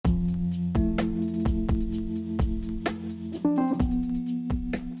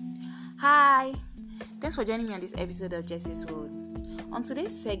Thanks for joining me on this episode of Jessie's World. On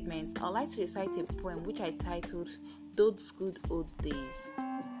today's segment, I'd like to recite a poem which I titled Those Good Old Days.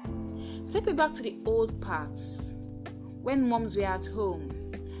 Take me back to the old parts, when moms were at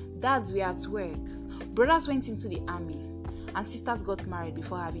home, dads were at work, brothers went into the army, and sisters got married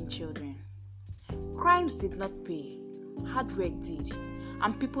before having children. Crimes did not pay, hard work did,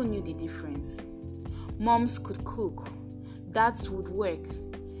 and people knew the difference. Moms could cook, dads would work,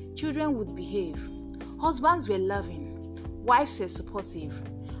 children would behave, husbands were loving, wives were supportive,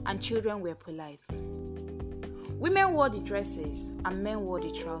 and children were polite. Women wore the dresses and men wore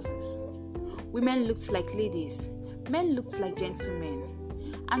the trousers. Women looked like ladies, men looked like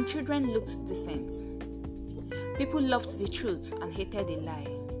gentlemen, and children looked decent. People loved the truth and hated a lie.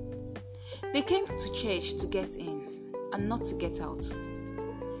 They came to church to get in and not to get out.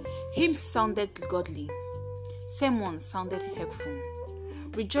 Hymns sounded godly, sermons sounded helpful,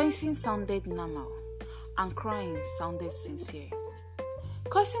 rejoicing sounded normal, and crying sounded sincere.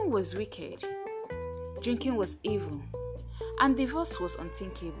 Cursing was wicked, drinking was evil, and divorce was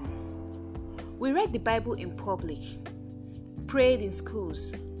unthinkable. We read the Bible in public, prayed in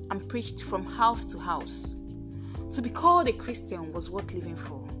schools, and preached from house to house. To be called a Christian was worth living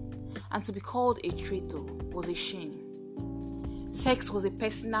for, and to be called a traitor was a shame. Sex was a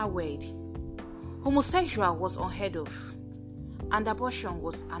personal word, homosexual was unheard of, and abortion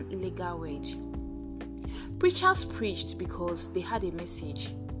was an illegal word. Preachers preached because they had a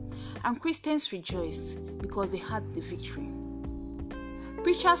message, and Christians rejoiced because they had the victory.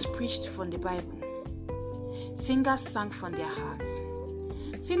 Preachers preached from the Bible. Singers sang from their hearts.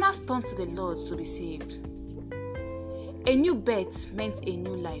 Sinners turned to the Lord to be saved. A new birth meant a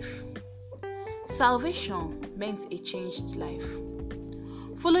new life. Salvation meant a changed life.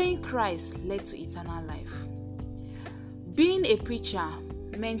 Following Christ led to eternal life. Being a preacher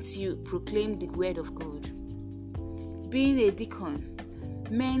meant you proclaimed the word of God. Being a deacon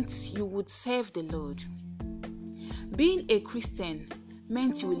meant you would serve the Lord. Being a Christian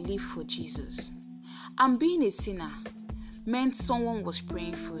meant you would live for Jesus. And being a sinner meant someone was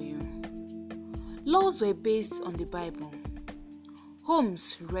praying for you. Laws were based on the Bible.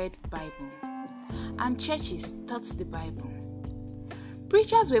 Homes read Bible. And churches taught the Bible.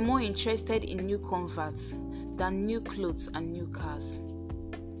 Preachers were more interested in new converts than new clothes and new cars.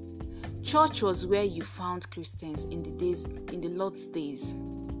 Church was where you found Christians in the Lord's days,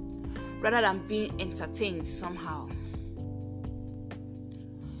 rather than being entertained somehow.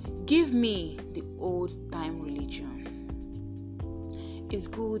 Give me the old-time religion. It's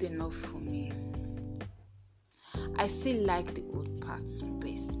good enough for me. I still like the old parts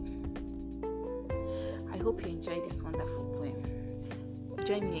best. I hope you enjoyed this wonderful poem.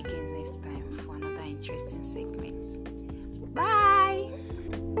 Join me again next time for another interesting segment.